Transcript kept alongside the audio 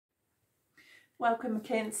Welcome,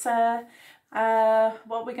 Cancer.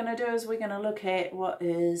 What we're going to do is we're going to look at what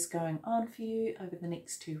is going on for you over the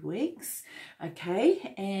next 2 weeks,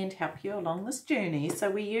 okay, and help you along this journey. So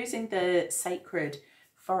we're using the Sacred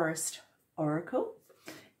Forest Oracle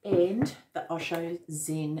and the Osho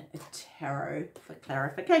Zen Tarot for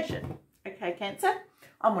clarification. Okay, Cancer,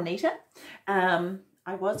 I'm Juanita.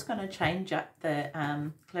 I was going to change up the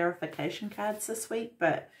clarification cards this week,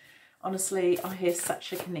 but honestly, I have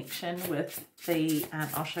such a connection with the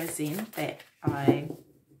Osho Zen that I'm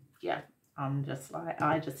just like,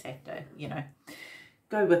 I just have to,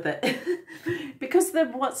 go with it. Because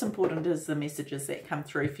what's important is the messages that come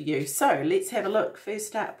through for you. So let's have a look.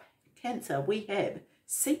 First up, Cancer, we have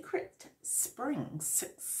Secret Spring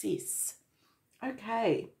Success.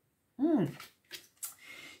 Okay.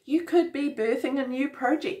 You could be birthing a new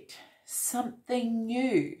project, something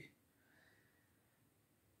new.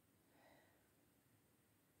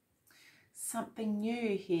 Something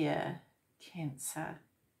new here, Cancer.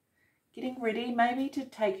 Getting ready maybe to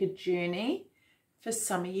take a journey for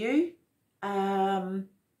some of you. But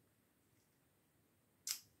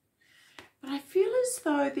I feel as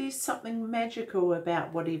though there's something magical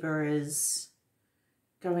about whatever is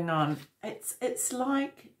going on. It's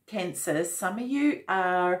like, Cancer, some of you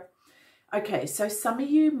are, okay, so some of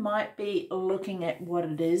you might be looking at what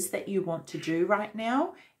it is that you want to do right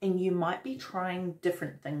now, and you might be trying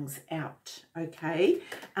different things out, okay?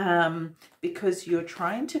 Because you're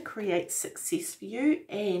trying to create success for you,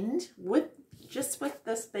 and with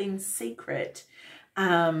this being secret,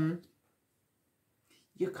 you're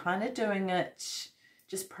kind of doing it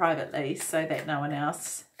just privately so that no one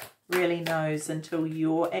else really knows until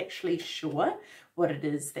you're actually sure what it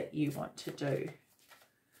is that you want to do.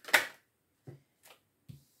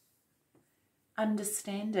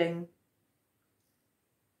 Understanding.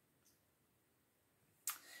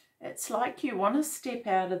 It's like you want to step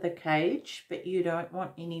out of the cage, but you don't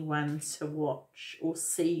want anyone to watch or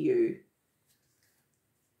see you.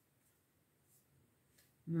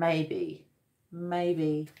 Maybe.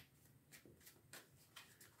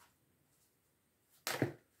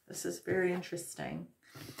 This is very interesting.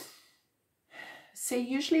 See,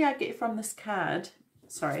 usually I get from this card,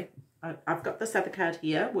 sorry, I've got this other card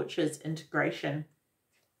here, which is integration.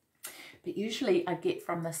 But usually I get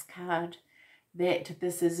from this card that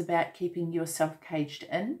this is about keeping yourself caged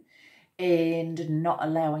in and not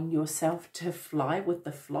allowing yourself to fly with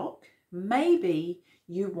the flock. Maybe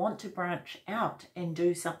you want to branch out and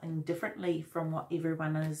do something differently from what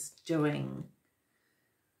everyone is doing.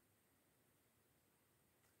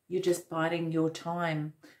 You're just biding your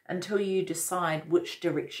time until you decide which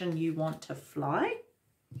direction you want to fly,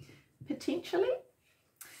 potentially.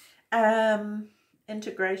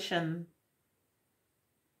 Integration.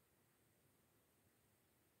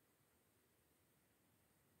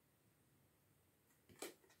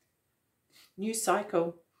 New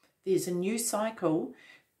cycle. There's a new cycle,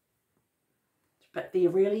 but there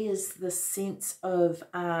really is this sense of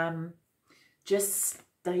just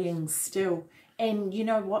staying still. And you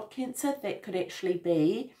know what, Cancer? That could actually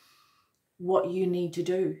be what you need to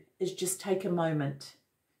do, is just take a moment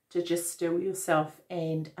to just still yourself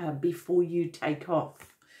and before you take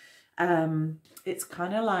off. It's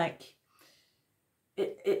kind of like,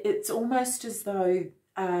 it's almost as though,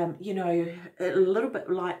 a little bit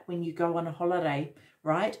like when you go on a holiday,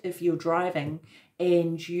 right? If you're driving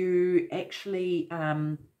and you actually,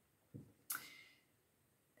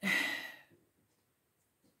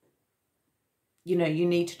 you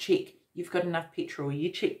need to check you've got enough petrol, you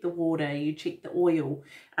check the water, you check the oil,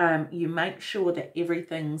 you make sure that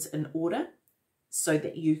everything's in order so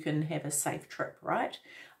that you can have a safe trip, right?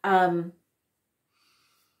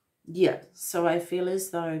 Yeah, so I feel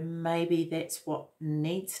as though maybe that's what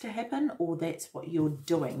needs to happen, or that's what you're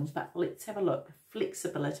doing. But let's have a look.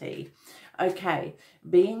 Flexibility. Okay,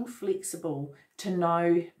 being flexible to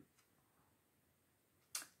know.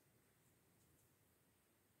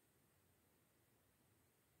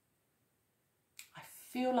 I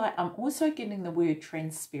feel like I'm also getting the word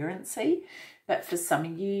transparency, but for some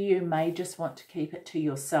of you, you may just want to keep it to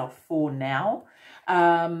yourself for now.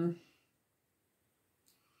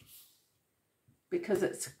 Because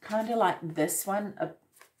it's kind of like this one,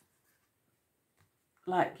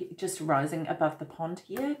 like just rising above the pond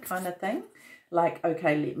here kind of thing. Like,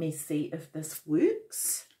 okay, let me see if this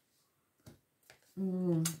works.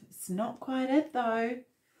 It's not quite it though.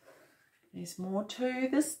 There's more to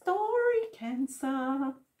the story,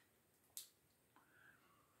 Cancer.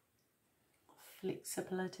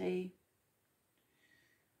 Flexibility.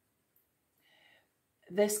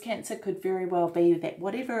 This, Cancer, could very well be that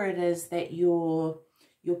whatever it is that you're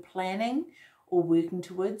planning or working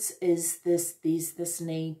towards is there's this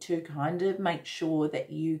need to kind of make sure that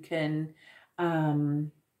you can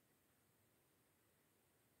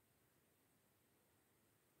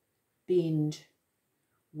bend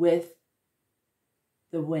with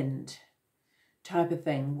the wind type of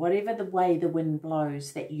thing. Whatever the way the wind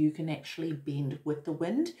blows, that you can actually bend with the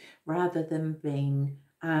wind rather than being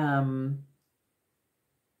I'm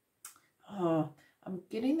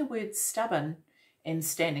getting the word stubborn and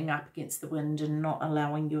standing up against the wind and not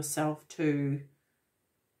allowing yourself to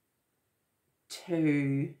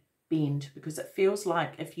bend, because it feels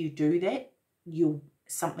like if you do that,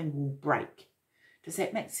 something will break. Does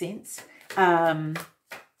that make sense?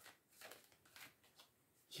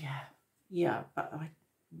 Yeah, but I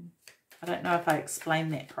don't know if I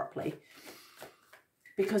explained that properly,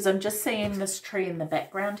 because I'm just seeing this tree in the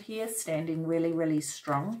background here standing really, really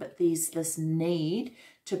strong, but there's this need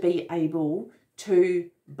to be able to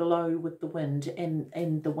blow with the wind,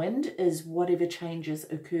 and the wind is whatever changes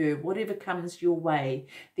occur, whatever comes your way,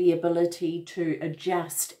 the ability to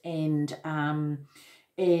adjust and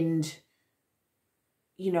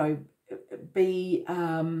you know, be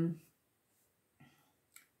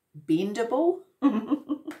bendable,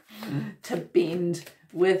 to bend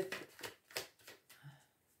with.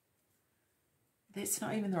 That's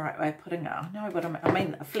not even the right way of putting it. I know what I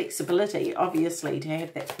mean. Flexibility, obviously, to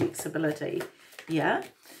have that flexibility. Yeah.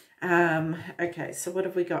 Okay, so what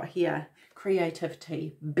have we got here?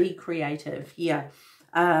 Creativity. Be creative. Yeah.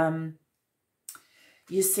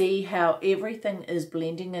 You see how everything is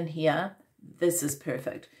blending in here? This is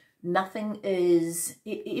perfect. Everything's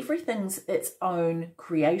its own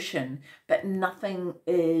creation, but nothing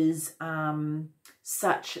is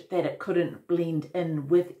such that it couldn't blend in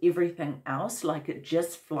with everything else. Like, it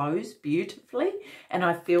just flows beautifully, and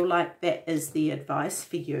I feel like that is the advice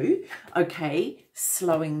for you. Okay,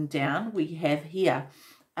 slowing down, we have here.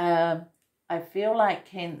 I feel like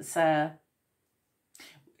Cancer,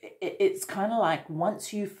 it's kind of like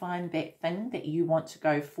once you find that thing that you want to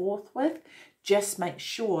go forth with, just make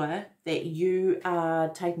sure that you are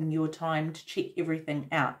taking your time to check everything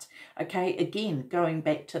out. Okay, again, going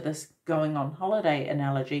back to this going on holiday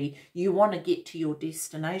analogy, you want to get to your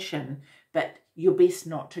destination, but you're best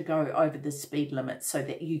not to go over the speed limit so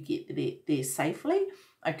that you get there safely.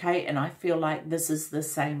 Okay, and I feel like this is the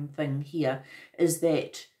same thing here, is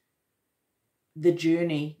that the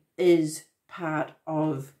journey is part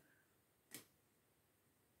of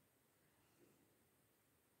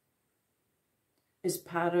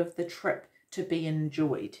the trip to be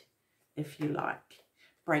enjoyed, if you like.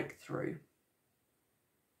 Breakthrough.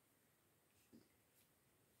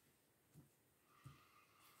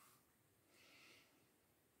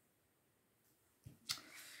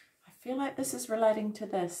 I feel like this is relating to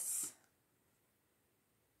this.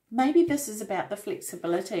 Maybe this is about the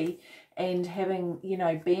flexibility and having, you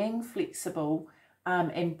know, being flexible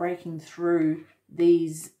and breaking through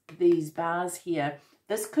these bars here.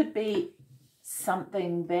 This could be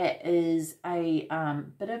something that is a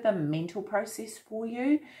bit of a mental process for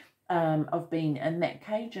you, of being in that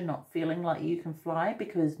cage and not feeling like you can fly,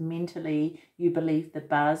 because mentally you believe the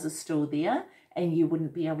bars are still there and you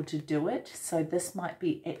wouldn't be able to do it. So this might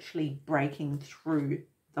be actually breaking through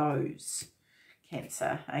those,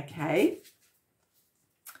 Cancer. Okay,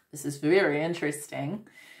 this is very interesting.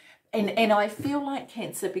 And I feel like,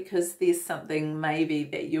 Cancer, because there's something maybe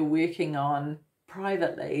that you're working on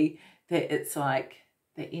privately, that it's like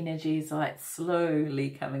the energy is like slowly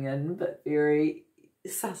coming in, but very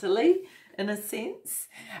subtly, in a sense.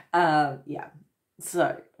 Yeah.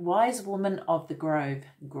 So, wise woman of the grove,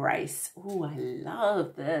 Grace. Oh, I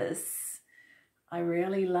love this. I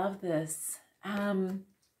really love this. And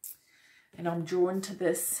I'm drawn to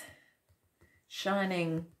this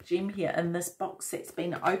shining gem here in this box that's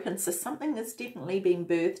been opened. So something has definitely been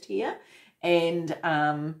birthed here. And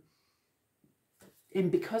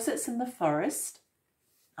because it's in the forest,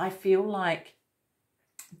 I feel like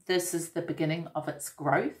this is the beginning of its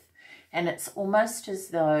growth. And it's almost as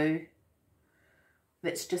though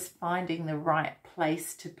it's just finding the right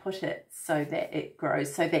place to put it so that it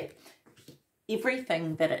grows, so that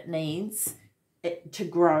everything that it needs to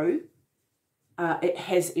grow, it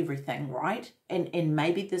has everything, right? And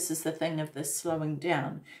maybe this is the thing of this slowing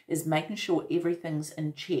down, is making sure everything's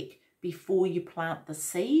in check before you plant the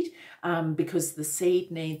seed, because the seed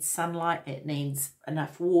needs sunlight, it needs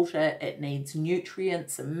enough water, it needs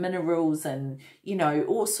nutrients and minerals and, you know,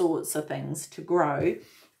 all sorts of things to grow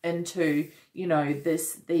into, you know,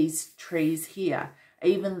 these trees here.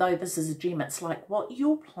 Even though this is a gem, it's like what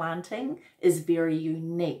you're planting is very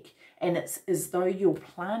unique, and it's as though you're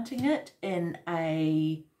planting it in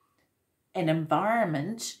a an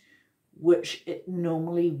environment which it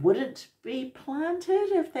normally wouldn't be planted,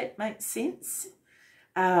 if that makes sense.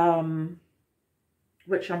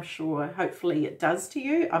 Which I'm sure hopefully it does to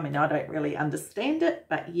you. I mean, I don't really understand it,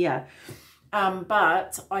 but yeah.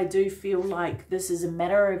 But I do feel like this is a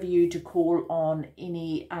matter of you to call on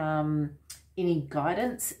any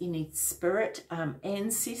guidance, any spirit,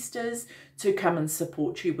 ancestors to come and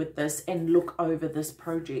support you with this and look over this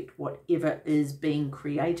project, whatever is being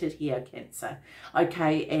created here, Cancer.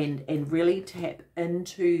 Okay, and really tap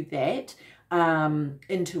into that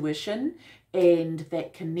intuition and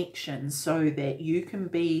that connection so that you can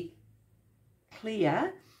be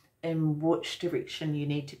clear in which direction you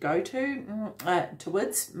need to go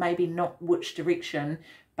towards, maybe not which direction,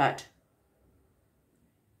 but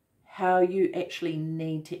how you actually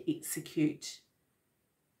need to execute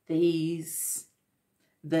this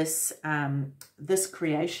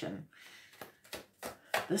creation.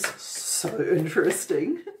 This is so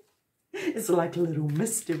interesting. It's like a little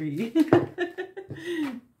mystery.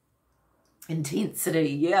 Intensity,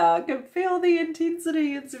 yeah, I can feel the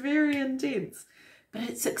intensity. It's very intense, but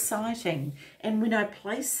it's exciting. And when I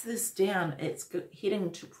place this down, it's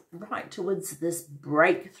heading right towards this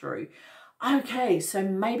breakthrough. Okay, so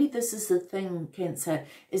maybe this is the thing, Cancer,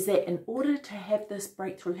 is that in order to have this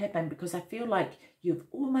breakthrough happen, because I feel like you've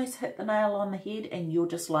almost hit the nail on the head and you're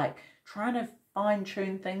just like trying to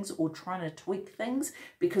fine-tune things or trying to tweak things,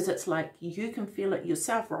 because it's like you can feel it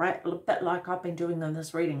yourself, right? A bit like I've been doing in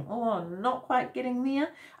this reading. Oh, not quite getting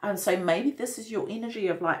there. So maybe this is your energy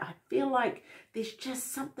of like, I feel like there's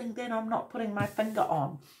just something that I'm not putting my finger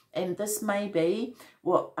on. And this may be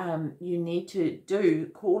what you need to do.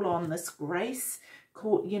 Call on this grace,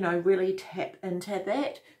 really tap into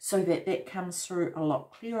that so that that comes through a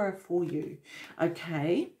lot clearer for you.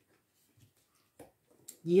 Okay.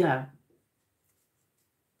 Yeah.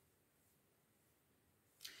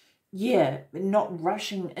 Yeah, not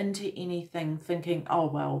rushing into anything thinking, oh,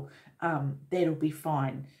 well, that'll be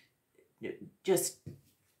fine. Just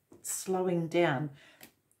slowing down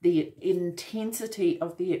the intensity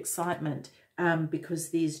of the excitement,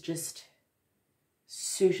 because there's just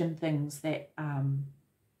certain things that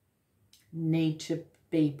need to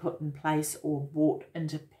be put in place or brought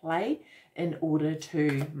into play in order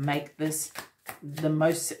to make this the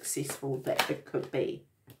most successful that it could be.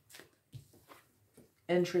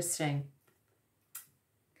 Interesting.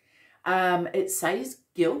 It says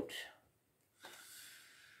guilt.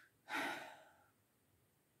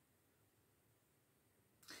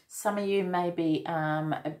 Some of you may be,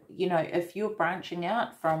 if you're branching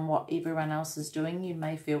out from what everyone else is doing, you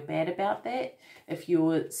may feel bad about that. If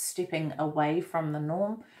you're stepping away from the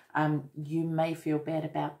norm, you may feel bad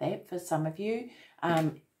about that for some of you.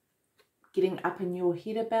 Getting up in your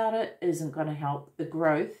head about it isn't going to help the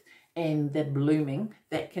growth and the blooming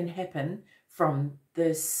that can happen from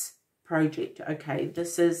this project. Okay,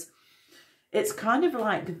 it's kind of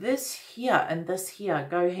like this here and this here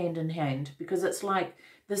go hand in hand, because it's like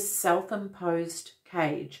this self-imposed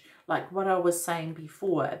cage, like what I was saying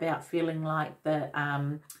before about feeling like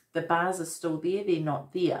the bars are still there, they're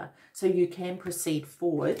not there. So you can proceed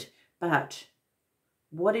forward, but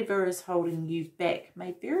whatever is holding you back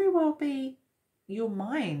may very well be your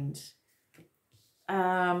mind.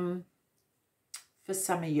 For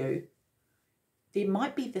some of you, there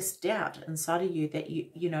might be this doubt inside of you that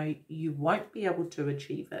you won't be able to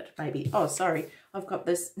achieve it. Maybe, oh, sorry, I've got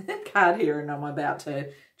this card here and I'm about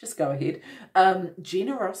to just go ahead.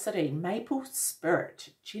 Generosity, maple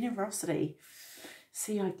spirit, generosity.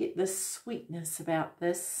 See, I get this sweetness about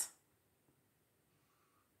this.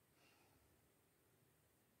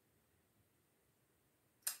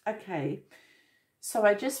 Okay. So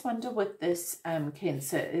I just wonder with this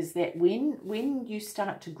Cancer is that when you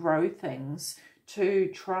start to grow things, to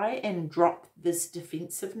try and drop this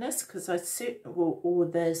defensiveness, because I said, or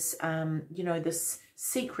this, this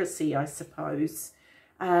secrecy, I suppose,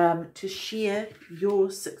 to share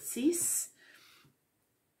your success.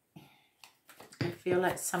 I feel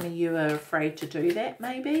like some of you are afraid to do that,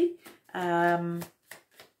 maybe.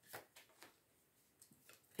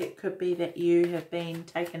 It could be that you have been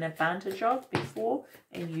taken advantage of before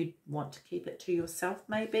and you want to keep it to yourself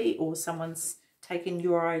maybe, or someone's taken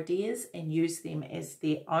your ideas and used them as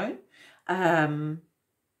their own.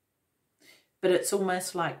 But it's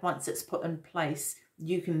almost like once it's put in place,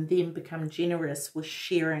 you can then become generous with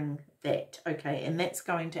sharing that, okay? And that's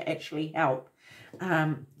going to actually help.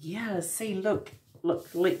 Yeah, see, look,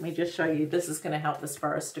 let me just show you. This is going to help this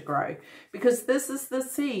forest to grow, because this is the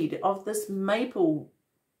seed of this maple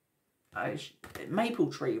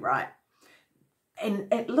tree, right? and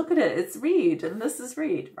look at it, it's red, and this is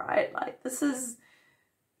red, right? Like this is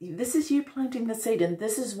you planting the seed, and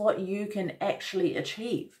this is what you can actually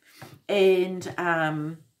achieve. And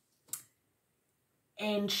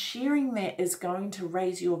sharing that is going to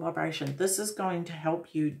raise your vibration. This is going to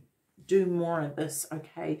help you do more of this,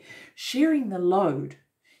 okay? Sharing the load,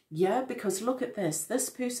 yeah, because look at this. This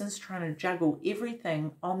person's trying to juggle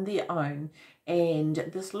everything on their own, and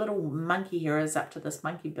this little monkey here is up to this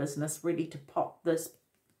monkey business, ready to pop this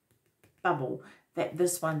bubble that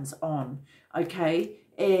this one's on, okay?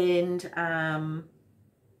 And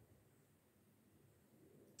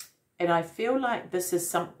I feel like this is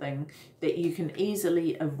something that you can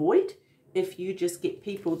easily avoid if you just get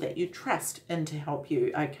people that you trust in to help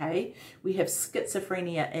you, okay? We have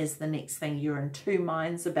schizophrenia as the next thing. You're in two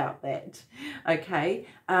minds about that, okay?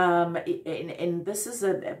 And this is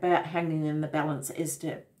about hanging in the balance as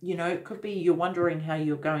to, you know, it could be you're wondering how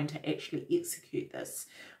you're going to actually execute this,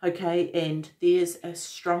 okay? And there's a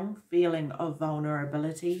strong feeling of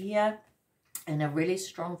vulnerability here, and a really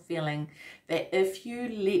strong feeling that if you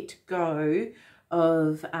let go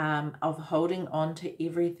of holding on to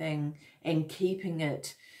everything and keeping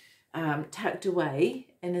it tucked away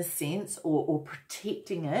in a sense, or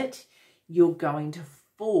protecting it, you're going to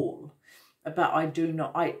fall. But I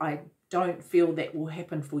don't feel that will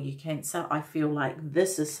happen for you, Cancer. I feel like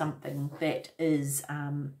this is something that is,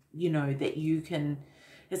 you know, that you can,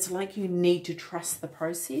 it's like you need to trust the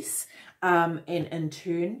process, and in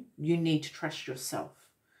turn, you need to trust yourself.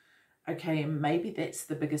 Okay, and maybe that's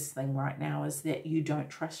the biggest thing right now, is that you don't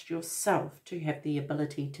trust yourself to have the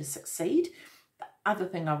ability to succeed. The other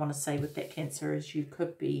thing I want to say with that, Cancer, is you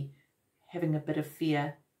could be having a bit of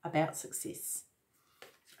fear about success.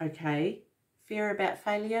 Okay, fear about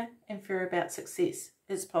failure and fear about success.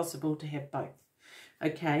 It's possible to have both.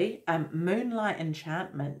 Okay, moonlight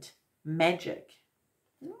enchantment, magic.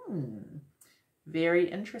 Very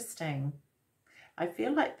interesting. I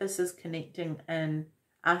feel like this is connecting and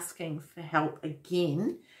asking for help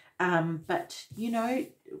again, but you know,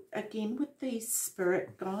 again with these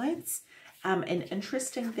spirit guides, and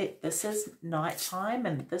interesting that this is nighttime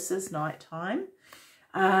and this is nighttime.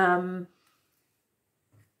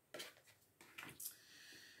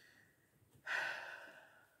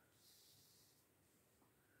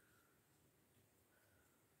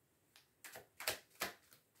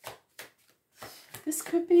 This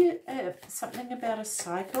could be something about a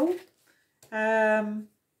cycle,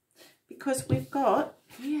 because we've got,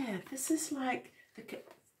 yeah, this is like,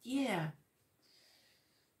 yeah,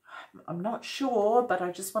 I'm not sure, but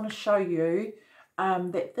I just want to show you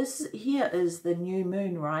that this here is the new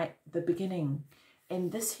moon, right, the beginning,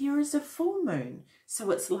 and this here is a full moon,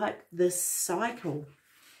 so it's like this cycle.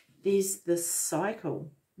 There's this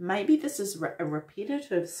cycle. Maybe this is a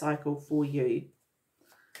repetitive cycle for you.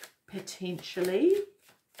 Potentially.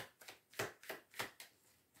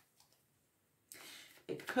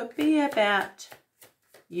 It could be about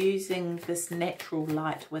using this natural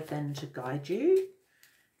light within to guide you.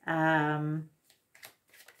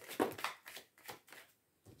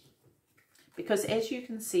 Because as you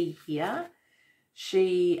can see here,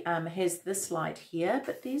 she has this light here,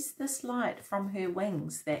 but there's this light from her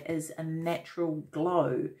wings that is a natural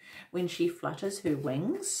glow when she flutters her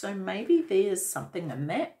wings. So maybe there's something in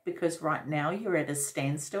that, because right now you're at a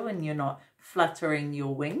standstill and you're not fluttering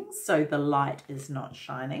your wings, so the light is not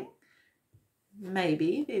shining.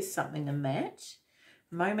 Maybe there's something in that.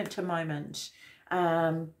 Moment to moment.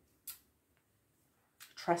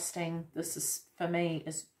 Trusting, this is, for me,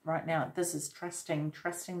 is right now, this is trusting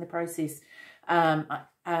the process.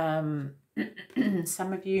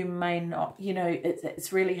 Some of you may not, you know,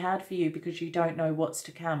 it's really hard for you because you don't know what's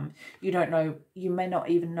to come. You don't know, you may not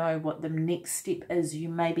even know what the next step is. You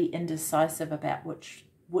may be indecisive about which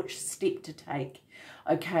step to take.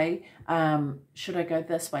 Okay, should I go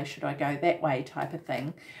this way, should I go that way, type of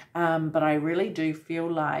thing. But I really do feel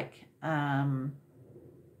like I'm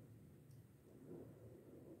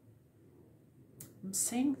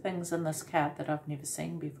seeing things in this card that I've never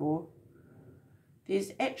seen before.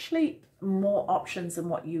 There's actually more options than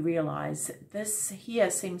what you realize. This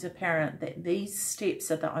here seems apparent that these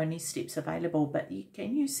steps are the only steps available, but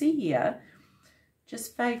can you see here,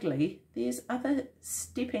 just vaguely, there's other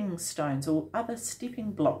stepping stones or other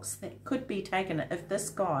stepping blocks that could be taken if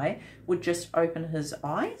this guy would just open his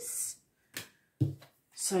eyes.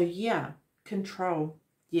 So yeah, control.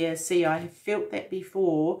 Yeah, see, I felt that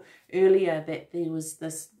before, earlier, that there was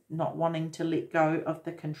this not wanting to let go of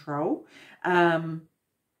the control, and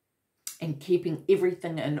keeping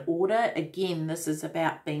everything in order. Again, this is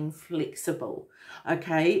about being flexible,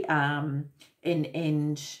 okay, and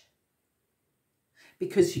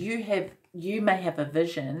because you may have a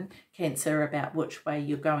vision, Cancer, about which way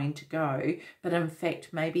you're going to go, but in fact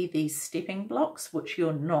maybe these stepping blocks which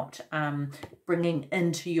you're not bringing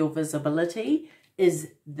into your visibility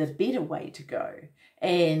is the better way to go.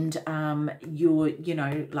 And you're, you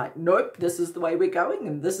know, like, nope, this is the way we're going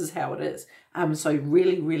and this is how it is. So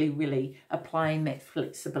really, really, really applying that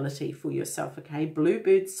flexibility for yourself, okay?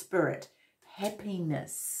 Bluebird spirit,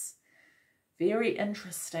 happiness. Very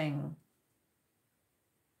interesting.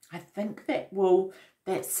 I think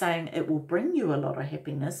that's saying it will bring you a lot of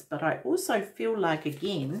happiness, but I also feel like,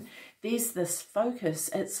 again, there's this focus.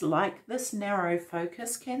 It's like this narrow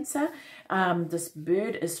focus, Cancer. This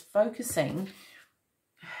bird is focusing.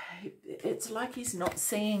 It's like he's not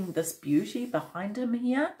seeing this beauty behind him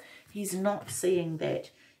here. He's not seeing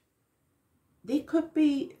that. There could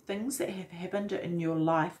be things that have happened in your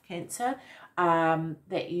life, Cancer,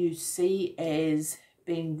 that you see as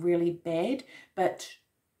being really bad, but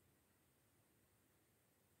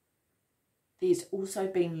there's also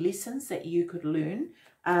been lessons that you could learn.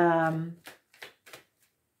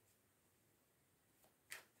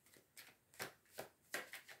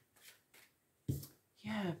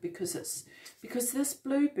 Yeah, because this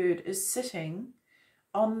bluebird is sitting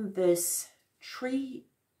on this tree,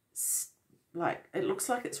 like it looks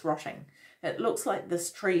like it's rotting. It looks like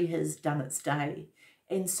this tree has done its day.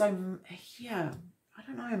 And so, yeah, I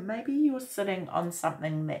don't know, maybe you're sitting on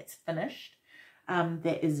something that's finished,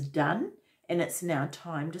 that is done, and it's now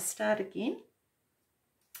time to start again.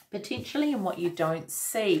 Potentially, and what you don't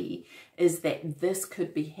see is that this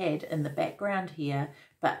could be had in the background here,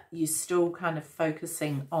 but you're still kind of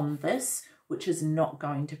focusing on this, which is not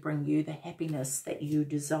going to bring you the happiness that you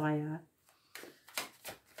desire.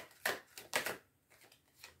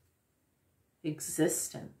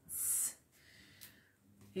 Existence.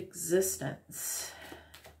 Existence.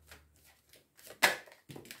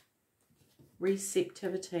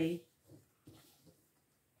 Receptivity.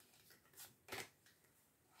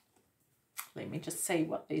 Let me just see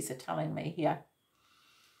what these are telling me here.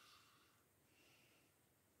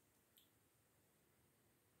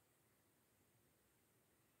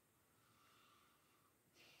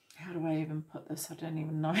 How do I even put this? I don't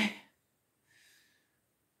even know.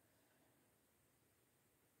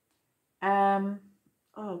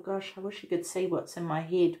 Oh gosh, I wish you could see what's in my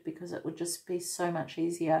head, because it would just be so much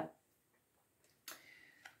easier.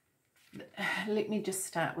 Let me just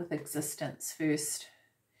start with existence first.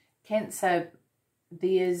 Cancer,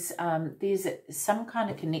 there's some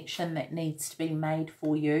kind of connection that needs to be made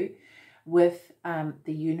for you with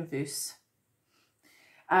the universe.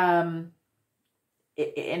 And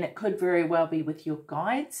it could very well be with your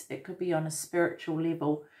guides. It could be on a spiritual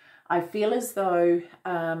level. I feel as though,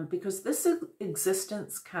 because this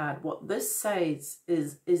existence card, what this says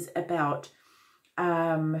is about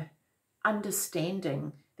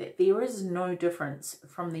understanding that there is no difference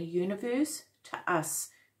from the universe to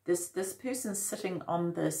us. This person's sitting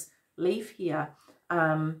on this leaf here,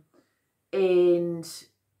 and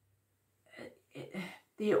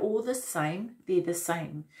they're all the same. They're the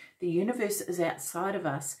same. The universe is outside of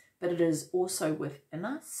us, but it is also within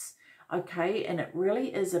us. Okay, and it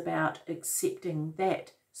really is about accepting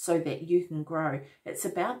that so that you can grow. It's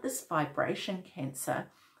about this vibration, Cancer,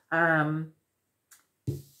 that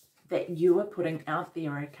you are putting out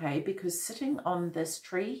there, okay? Because sitting on this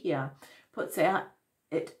tree here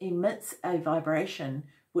it emits a vibration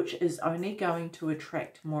which is only going to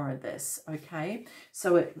attract more of this, okay?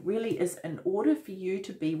 So it really is, in order for you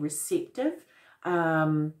to be receptive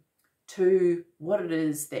to what it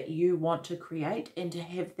is that you want to create and to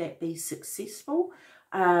have that be successful,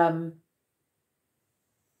 there's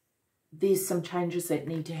some changes that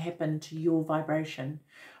need to happen to your vibration,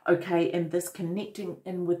 okay? And this connecting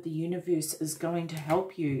in with the universe is going to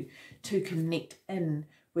help you to connect in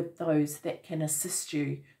with those that can assist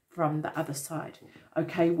you from the other side,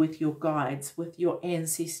 okay? With your guides, with your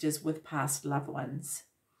ancestors, with past loved ones,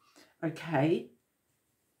 okay?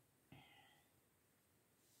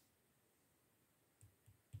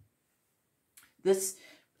 This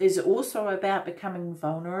is also about becoming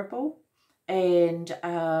vulnerable and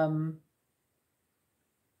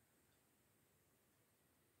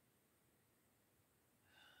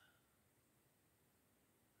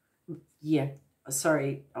yeah,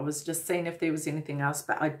 sorry, I was just seeing if there was anything else,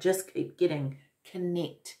 but I just keep getting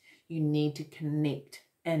connect. You need to connect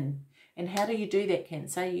in. And how do you do that,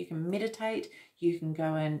 Cancer? You can meditate, you can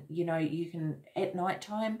go in, you know, you can at night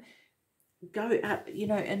time go up, you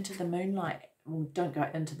know, into the moonlight. Well, don't go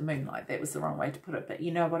into the moonlight, that was the wrong way to put it, but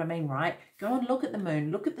you know what I mean, right? Go and look at the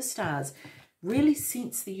moon, look at the stars, really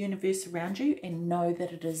sense the universe around you and know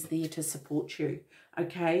that it is there to support you.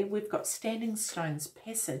 Okay, we've got standing stones,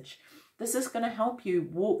 passage. This is going to help you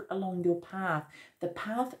walk along your path. The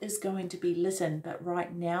path is going to be lit, but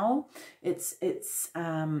right now it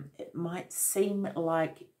might seem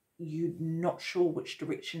like you're not sure which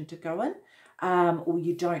direction to go in, or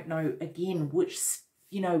you don't know again which,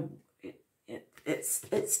 you know,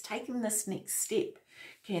 it's taking this next step,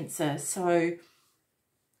 Cancer. So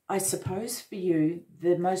I suppose for you,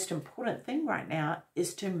 the most important thing right now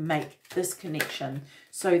is to make this connection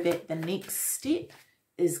so that the next step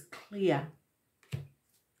is clear.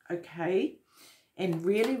 Okay? And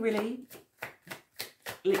really, really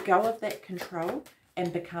let go of that control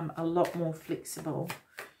and become a lot more flexible.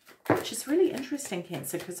 Which is really interesting,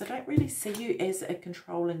 Cancer, because I don't really see you as a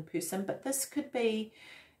controlling person, but this could be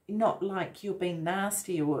not like you're being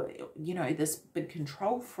nasty or, you know, this big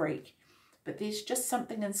control freak. But there's just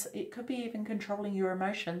something, it could be even controlling your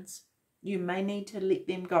emotions. You may need to let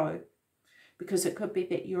them go because it could be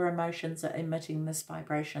that your emotions are emitting this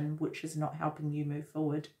vibration, which is not helping you move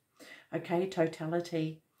forward. Okay,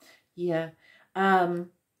 totality. Yeah.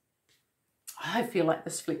 I feel like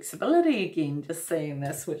this flexibility again, just seeing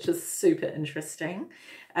this, which is super interesting.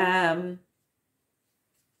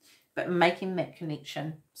 But making that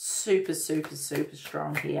connection, super, super, super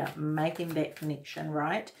strong here. Making that connection,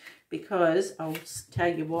 right? Because I'll tell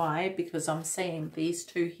you why. Because I'm seeing these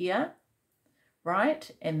two here, right?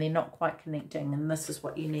 And they're not quite connecting. And this is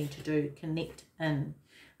what you need to do. Connect in,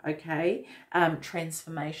 okay?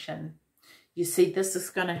 Transformation. You see, this is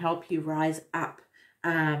going to help you rise up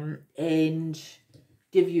and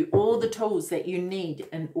give you all the tools that you need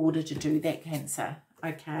in order to do that, Cancer.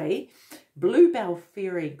 Okay, Bluebell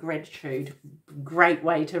Fairy, gratitude, great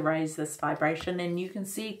way to raise this vibration, and you can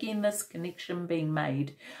see again this connection being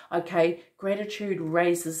made. Okay, gratitude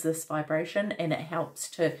raises this vibration and it helps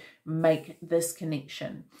to make this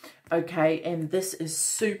connection. Okay, and this is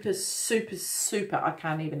super, super, super, I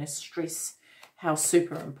can't even stress how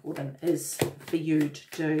super important it is for you to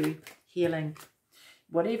do healing.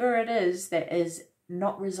 Whatever it is that is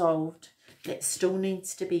not resolved, that still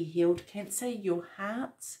needs to be healed, Cancer, your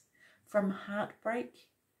hearts from heartbreak,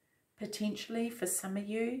 potentially for some of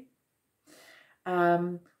you.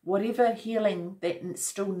 Whatever healing that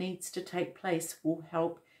still needs to take place will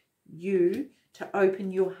help you to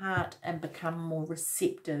open your heart and become more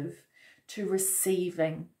receptive to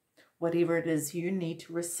receiving whatever it is you need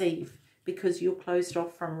to receive, because you're closed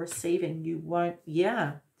off from receiving. You won't,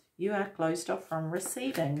 yeah, you are closed off from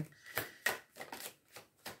receiving.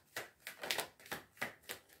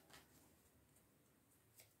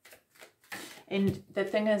 And the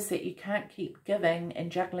thing is that you can't keep giving and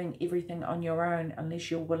juggling everything on your own unless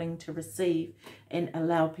you're willing to receive and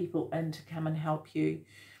allow people in to come and help you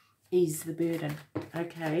ease the burden.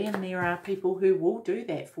 Okay, and there are people who will do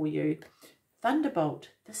that for you.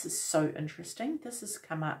 Thunderbolt, this is so interesting. This has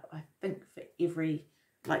come up, I think, for every,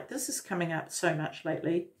 like this is coming up so much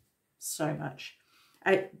lately. So much.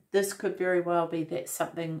 This could very well be that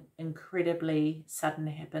something incredibly sudden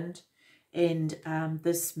happened. And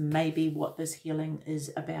this may be what this healing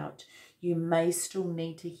is about. You may still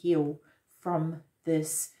need to heal from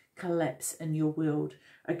this collapse in your world,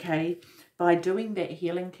 okay? By doing that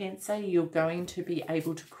healing, Cancer, you're going to be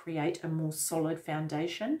able to create a more solid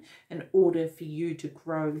foundation in order for you to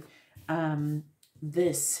grow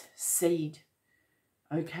this seed,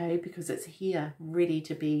 okay? Because it's here, ready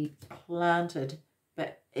to be planted,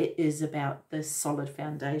 but it is about this solid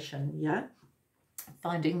foundation, yeah?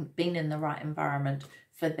 Being in the right environment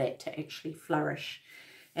for that to actually flourish.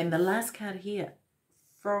 And the last card here,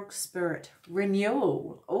 Frog Spirit,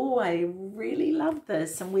 renewal. Oh, I really love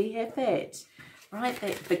this. And we have that, right?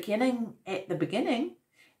 That beginning at the beginning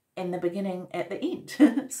and the beginning at the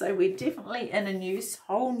end. So we're definitely in a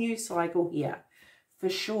whole new cycle here, for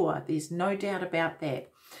sure. There's no doubt about that.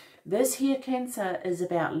 This here, Cancer, is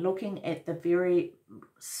about looking at the very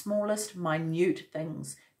smallest, minute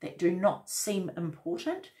things that do not seem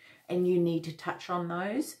important, and you need to touch on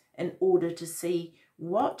those in order to see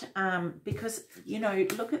what, because, you know,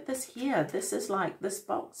 look at this here. This is like, this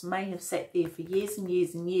box may have sat there for years and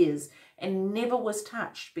years and years and never was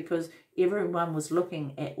touched because everyone was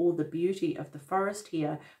looking at all the beauty of the forest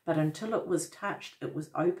here, but until it was touched, it was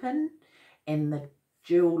open and the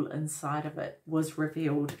jewel inside of it was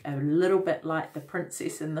revealed, a little bit like the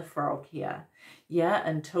Princess and the Frog here. Yeah,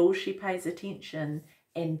 until she pays attention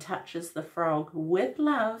and touches the frog with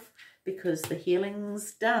love, because the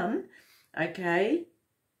healing's done, okay,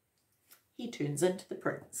 he turns into the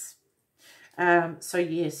prince. So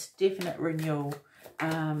yes, definite renewal.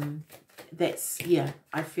 that's, yeah,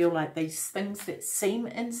 I feel like these things that seem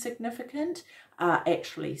insignificant are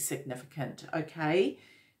actually significant, okay?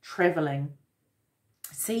 Traveling.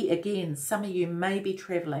 See, again, some of you may be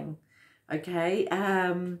traveling, okay?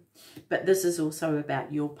 But this is also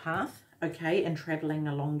about your path, okay? And traveling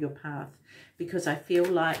along your path, because I feel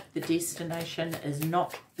like the destination is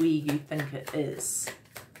not where you think it is.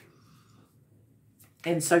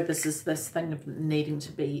 And so this is this thing of needing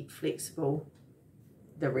to be flexible.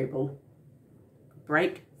 The rebel.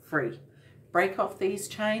 Break free. Break off these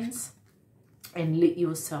chains and let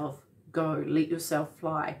yourself go. Let yourself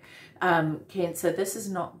fly. Cancer, this is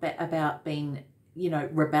not about being, you know,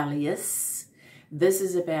 rebellious. This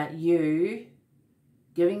is about you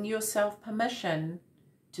giving yourself permission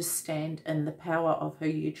to stand in the power of who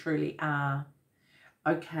you truly are.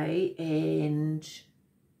 Okay, and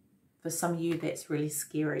for some of you, that's really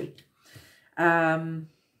scary.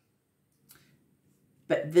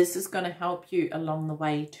 But this is going to help you along the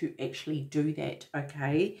way to actually do that,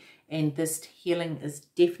 okay? And this healing is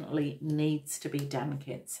definitely needs to be done,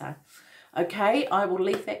 Cancer. Okay, I will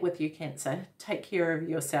leave that with you, Cancer. Take care of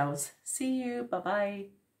yourselves. See you.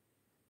 Bye-bye.